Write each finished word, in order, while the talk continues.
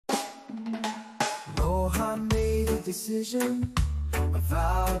decision, a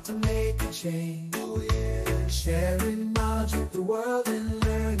vow to make a change. Oh yeah. Sharing knowledge with the world and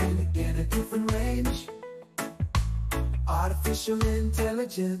learning in a different range. Artificial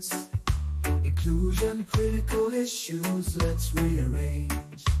intelligence, inclusion, critical issues, let's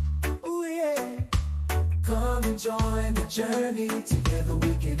rearrange. Oh yeah. Come and join the journey, together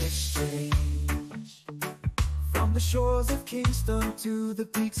we can exchange. From the shores of Kingston to the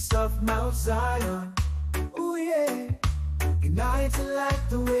peaks of Mount Zion. Oh yeah. United like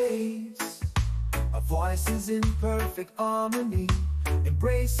the waves, our voices in perfect harmony,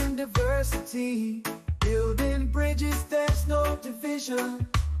 embracing diversity, building bridges, there's no division.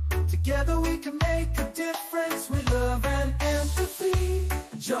 Together we can make a difference with love and empathy.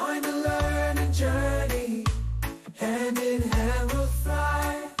 Join the learning journey, hand in hand we'll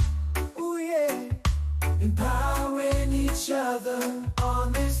thrive. Oh yeah, empowering each other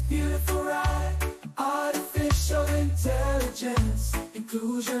on this beautiful ride. Artificial intelligence,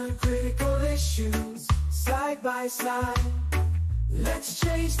 inclusion, critical issues, side by side. Let's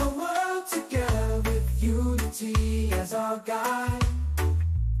change the world together with unity as our guide.